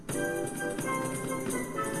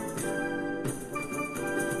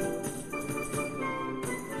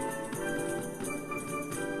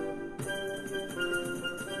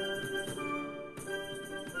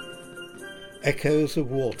Echoes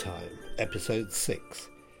of Wartime, Episode 6.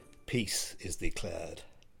 Peace is declared.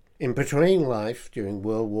 In portraying life during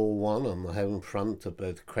World War I on the home front of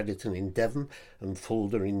both Crediton in Devon and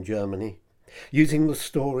Fulda in Germany, using the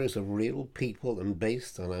stories of real people and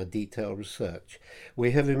based on our detailed research,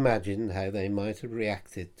 we have imagined how they might have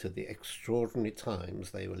reacted to the extraordinary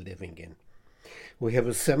times they were living in. We have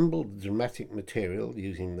assembled the dramatic material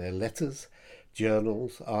using their letters,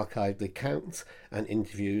 journals, archived accounts and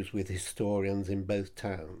interviews with historians in both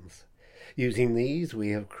towns. Using these,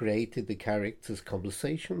 we have created the characters'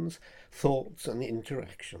 conversations, thoughts and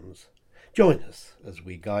interactions. Join us as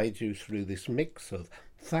we guide you through this mix of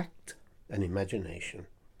fact and imagination.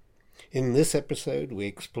 In this episode, we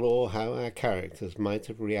explore how our characters might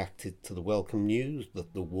have reacted to the welcome news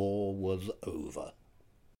that the war was over.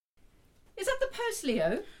 Is that the post,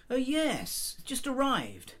 Leo? Oh, yes, just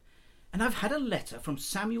arrived. And I've had a letter from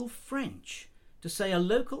Samuel French to say a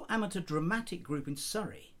local amateur dramatic group in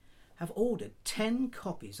Surrey have ordered 10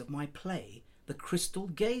 copies of my play, The Crystal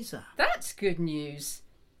Gazer. That's good news.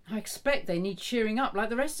 I expect they need cheering up like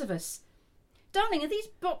the rest of us. Darling, are these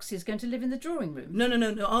boxes going to live in the drawing room?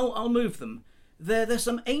 No, I'll move them. There's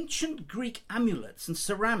some ancient Greek amulets and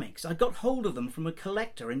ceramics. I got hold of them from a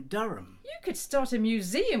collector in Durham. You could start a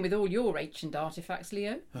museum with all your ancient artefacts,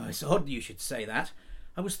 Leo. Oh, it's odd you should say that.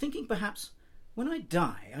 I was thinking perhaps when I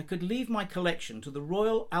die I could leave my collection to the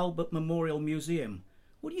Royal Albert Memorial Museum.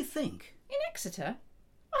 What do you think? In Exeter?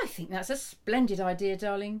 I think that's a splendid idea,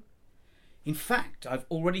 darling. In fact, I've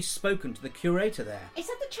already spoken to the curator there. Is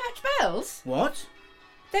that the church bells? What?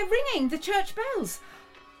 They're ringing, the church bells.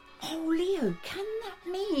 Oh, Leo, can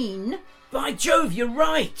that mean... By Jove, you're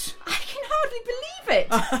right! I can hardly believe it!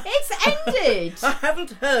 It's ended! I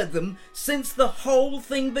haven't heard them since the whole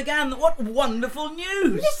thing began. What wonderful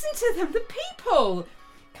news! Listen to them, the people!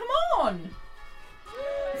 Come on!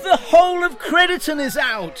 The whole of Crediton is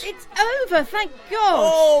out! It's over, thank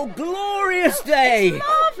God! Oh, glorious day! It's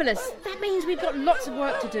marvellous! That means we've got lots of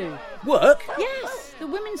work to do. Work? Yes, the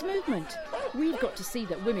women's movement. We've got to see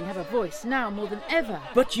that women have a voice now more than ever.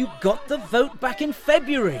 But you got the vote back in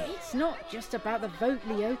February. It's not just about the vote,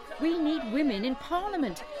 Leo. We need women in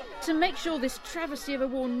Parliament to make sure this travesty of a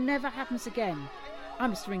war never happens again. I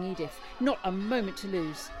must ring Edith. Not a moment to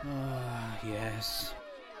lose. Ah, yes.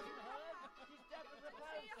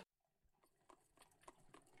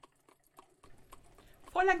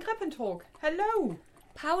 Fräulein Krippentrog, hello.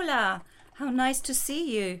 Paula, how nice to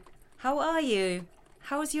see you. How are you?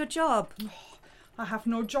 How's your job? I have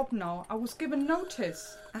no job now. I was given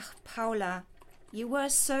notice. Ach, Paula, you were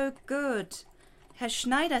so good. Herr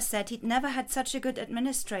Schneider said he'd never had such a good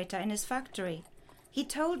administrator in his factory. He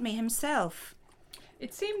told me himself.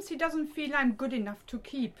 It seems he doesn't feel I'm good enough to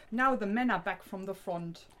keep. Now the men are back from the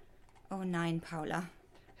front. Oh, nein, Paula.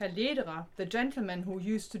 Herr Lederer, the gentleman who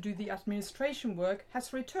used to do the administration work,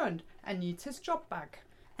 has returned and needs his job back.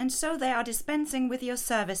 And so they are dispensing with your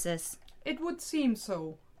services. It would seem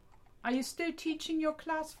so. Are you still teaching your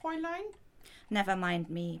class, Fräulein? Never mind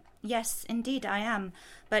me. Yes, indeed I am.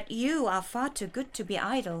 But you are far too good to be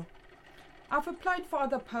idle. I've applied for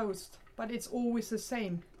other posts, but it's always the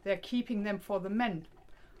same. They're keeping them for the men.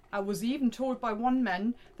 I was even told by one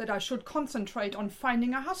man that I should concentrate on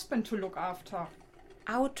finding a husband to look after.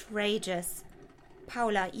 Outrageous.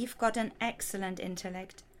 Paula, you've got an excellent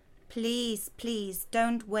intellect. Please, please,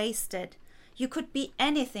 don't waste it. You could be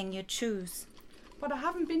anything you choose. But I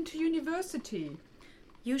haven't been to university.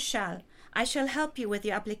 You shall. I shall help you with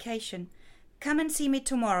your application. Come and see me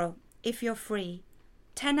tomorrow, if you're free.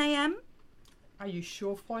 10 a.m.? Are you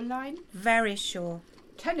sure, Fräulein? Very sure.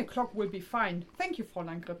 10 o'clock will be fine. Thank you,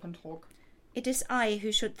 Fräulein Krippentrog. It is I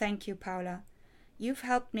who should thank you, Paula. You've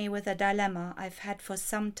helped me with a dilemma I've had for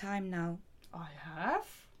some time now. I have?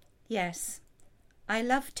 Yes. I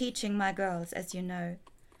love teaching my girls, as you know.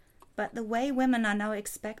 But the way women are now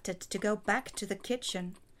expected to go back to the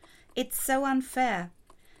kitchen, it's so unfair.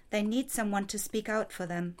 They need someone to speak out for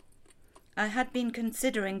them. I had been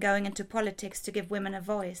considering going into politics to give women a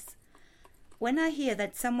voice. When I hear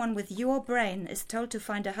that someone with your brain is told to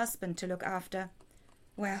find a husband to look after,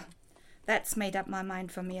 well, that's made up my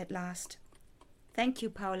mind for me at last. Thank you,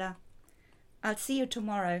 Paula. I'll see you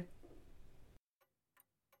tomorrow.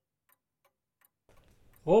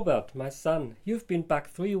 Robert, my son, you've been back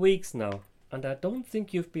 3 weeks now, and I don't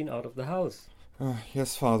think you've been out of the house.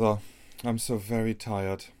 Yes, Father. I'm so very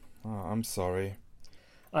tired. I'm sorry.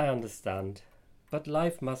 I understand. But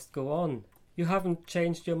life must go on. You haven't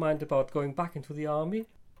changed your mind about going back into the army?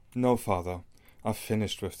 No, Father. I've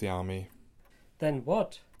finished with the army. Then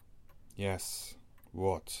what? Yes,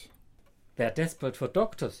 what? They're desperate for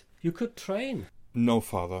doctors. You could train. No,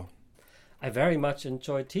 Father. I very much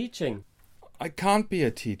enjoy teaching. I can't be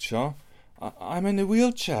a teacher. I'm in a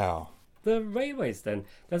wheelchair. The railways then.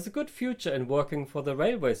 There's a good future in working for the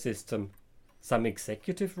railway system. Some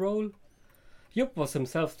executive role? Jupp was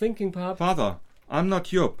himself thinking perhaps... Father, I'm not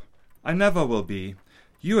Jupp. I never will be.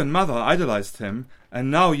 You and Mother idolized him, and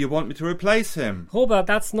now you want me to replace him. Robert,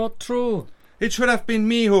 that's not true. It should have been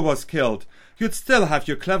me who was killed. You'd still have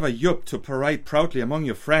your clever Jupp to parade proudly among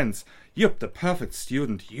your friends. Jupp the perfect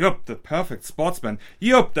student, Jupp the perfect sportsman,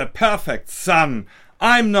 Jupp the perfect son.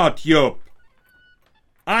 I'm not Jupp.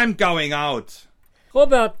 I'm going out.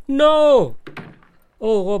 Robert, no!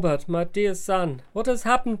 Oh, Robert, my dear son, what has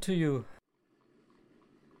happened to you?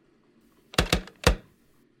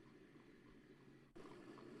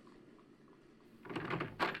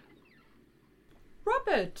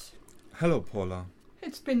 Robert, Hello, Paula.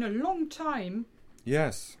 it's been a long time.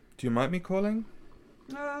 Yes. Do you mind me calling?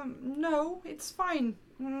 No, it's fine.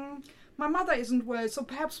 My mother isn't well, so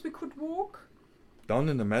perhaps we could walk? Down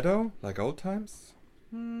in the meadow, like old times?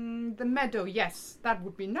 The meadow, yes, that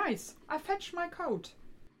would be nice. I fetched my coat.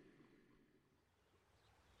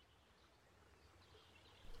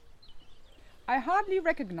 I hardly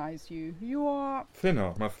recognize you. You are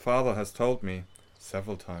Thinner, my father has told me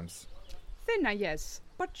several times. thinner, yes,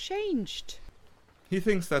 but changed. He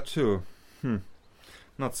thinks that too.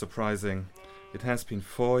 Not surprising. It has been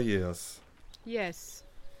 4 years. Yes.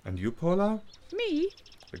 And you, Paula? Me?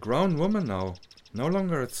 A grown woman now, no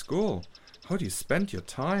longer at school. How do you spend your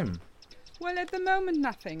time? Well, at the moment,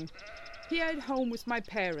 nothing. Here at home with my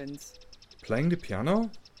parents. Playing the piano?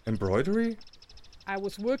 Embroidery? I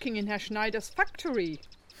was working in Herr Schneider's factory.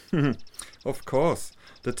 Of course.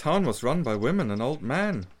 The town was run by women and old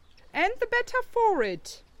men. And the better for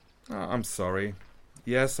it. I'm sorry.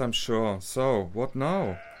 Yes, I'm sure. So, what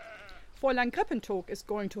now? Fräulein Kreppentalk is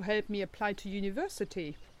going to help me apply to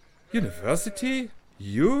university. University?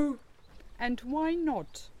 You? And why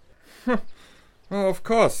not? Oh, of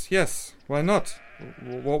course, yes. Why not?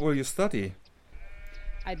 What will you study?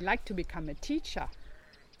 I'd like to become a teacher.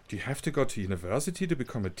 Do you have to go to university to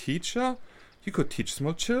become a teacher? You could teach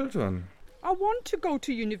small children. I want to go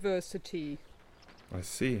to university. I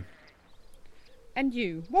see. And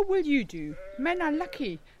you, what will you do? Men are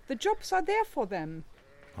lucky. The jobs are there for them.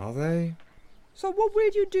 Are they? So what will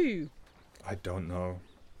you do? I don't know.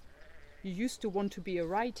 You used to want to be a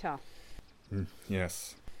writer.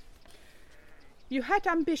 Yes. You had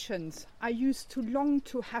ambitions. I used to long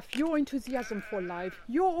to have your enthusiasm for life,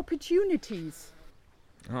 your opportunities.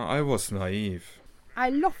 I was naive. I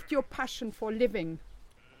loved your passion for living.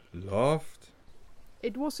 Loved?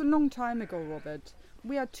 It was a long time ago, Robert.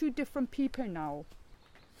 We are two different people now.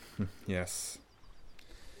 Yes.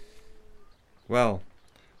 Well,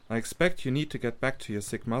 I expect you need to get back to your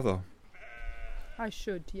sick mother. I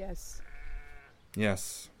should, yes.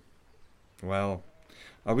 Yes. Well,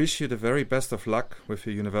 I wish you the very best of luck with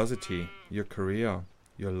your university, your career,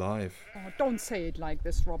 your life. Oh, don't say it like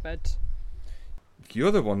this, Robert.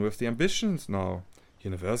 You're the one with the ambitions now.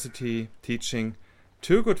 University, teaching,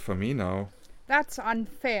 too good for me now. That's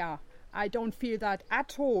unfair. I don't feel that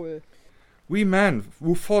at all. We men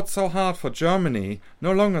who fought so hard for Germany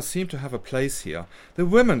no longer seem to have a place here. The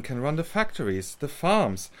women can run the factories, the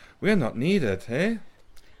farms. We're not needed, eh?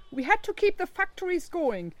 We had to keep the factories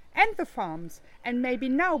going and the farms, and maybe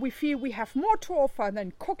now we feel we have more to offer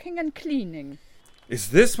than cooking and cleaning. Is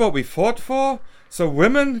this what we fought for? So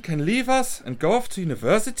women can leave us and go off to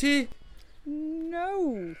university?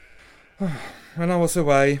 No. When I was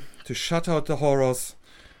away, to shut out the horrors,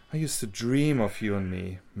 I used to dream of you and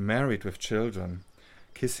me, married with children,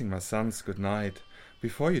 kissing my sons good night,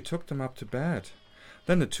 before you took them up to bed.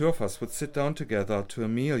 Then the two of us would sit down together to a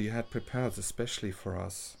meal you had prepared especially for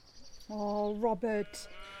us. Oh, Robert.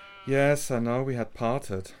 Yes, I know we had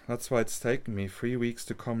parted. That's why it's taken me 3 weeks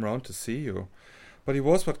to come round to see you. But it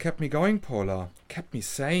was what kept me going, Paula. Kept me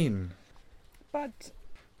sane. But...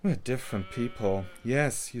 We're different people.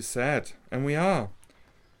 Yes, you said. And we are.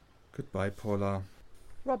 Goodbye, Paula.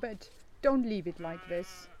 Robert, don't leave it like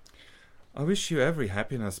this. I wish you every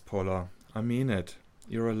happiness, Paula. I mean it.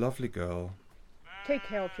 You're a lovely girl. Take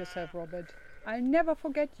care of yourself, Robert. I'll never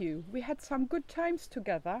forget you. We had some good times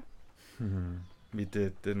together. We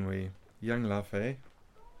did, didn't we? Young love, eh?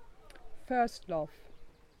 First love.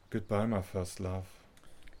 Goodbye, my first love.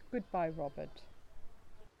 Goodbye, Robert.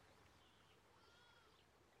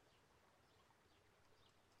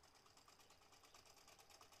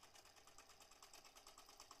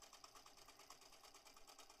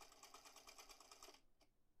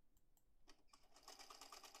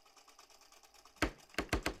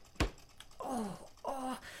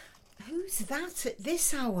 Who's that at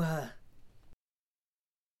this hour?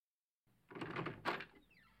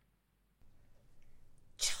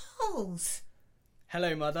 Charles!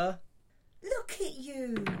 Hello, Mother. Look at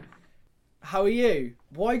you. How are you?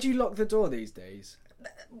 Why do you lock the door these days?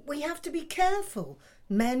 We have to be careful.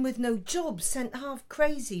 Men with no jobs sent half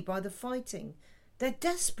crazy by the fighting. They're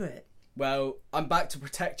desperate. Well, I'm back to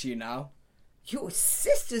protect you now. Your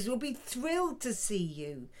sisters will be thrilled to see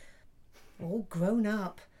you. All grown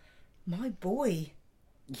up. My boy.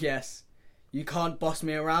 Yes, you can't boss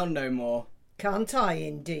me around no more. Can't I,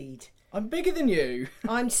 indeed? I'm bigger than you.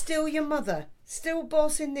 I'm still your mother, still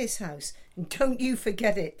boss in this house, and don't you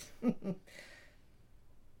forget it.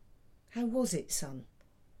 How was it, son?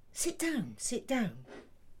 Sit down, sit down.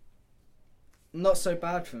 Not so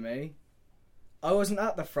bad for me. I wasn't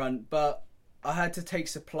at the front, but I had to take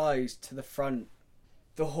supplies to the front.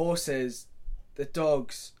 The horses, the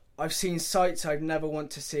dogs. I've seen sights I'd never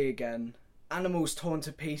want to see again. Animals torn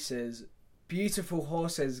to pieces. Beautiful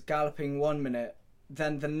horses galloping 1 minute,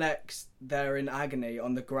 then the next they're in agony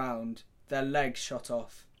on the ground, their legs shot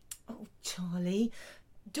off. Oh, Charlie,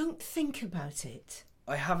 don't think about it.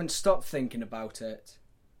 I haven't stopped thinking about it.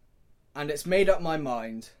 And it's made up my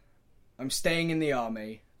mind. I'm staying in the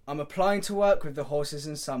army. I'm applying to work with the horses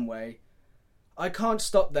in some way. I can't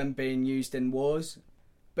stop them being used in wars,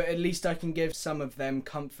 but at least I can give some of them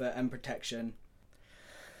comfort and protection.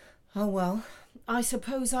 Oh, well, I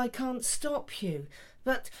suppose I can't stop you,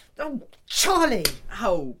 but... Oh, Charlie!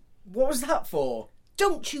 Ow! What was that for?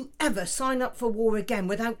 Don't you ever sign up for war again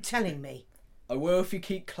without telling me. I will if you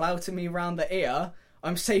keep clouting me round the ear.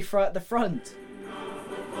 I'm safer at the front.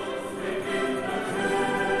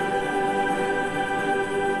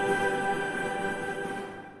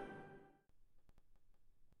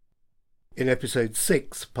 In episode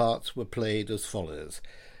 6, parts were played as follows: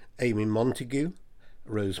 Amy Montague,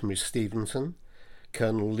 Rosemary Stevenson,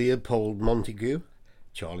 Colonel Leopold Montague,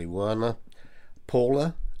 Charlie Werner,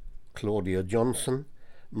 Paula, Claudia Johnson,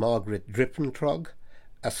 Margaret Drippentrog,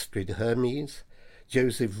 Astrid Hermes,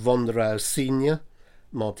 Joseph von der Au Sr.,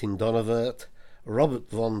 Martin Donnerwert, Robert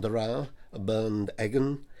von der Au, Bernd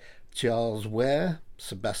Eggen, Charles Ware,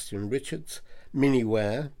 Sebastian Richards, Minnie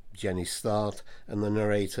Ware, Jenny Start, and the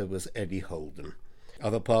narrator was Eddie Holden.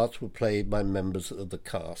 Other parts were played by members of the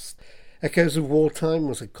cast. Echoes of Wartime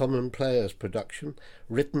was a Common Players production,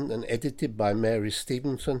 written and edited by Mary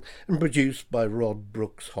Stevenson and produced by Rod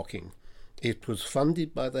Brooks Hocking. It was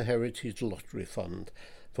funded by the Heritage Lottery Fund.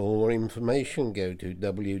 For more information, go to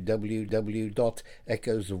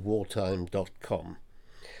www.echoesofwartime.com.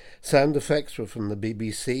 Sound effects were from the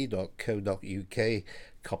bbc.co.uk,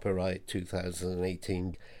 copyright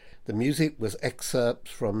 2018. The music was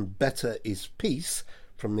excerpts from Better is Peace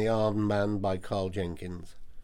from The Armed Man by Carl Jenkins.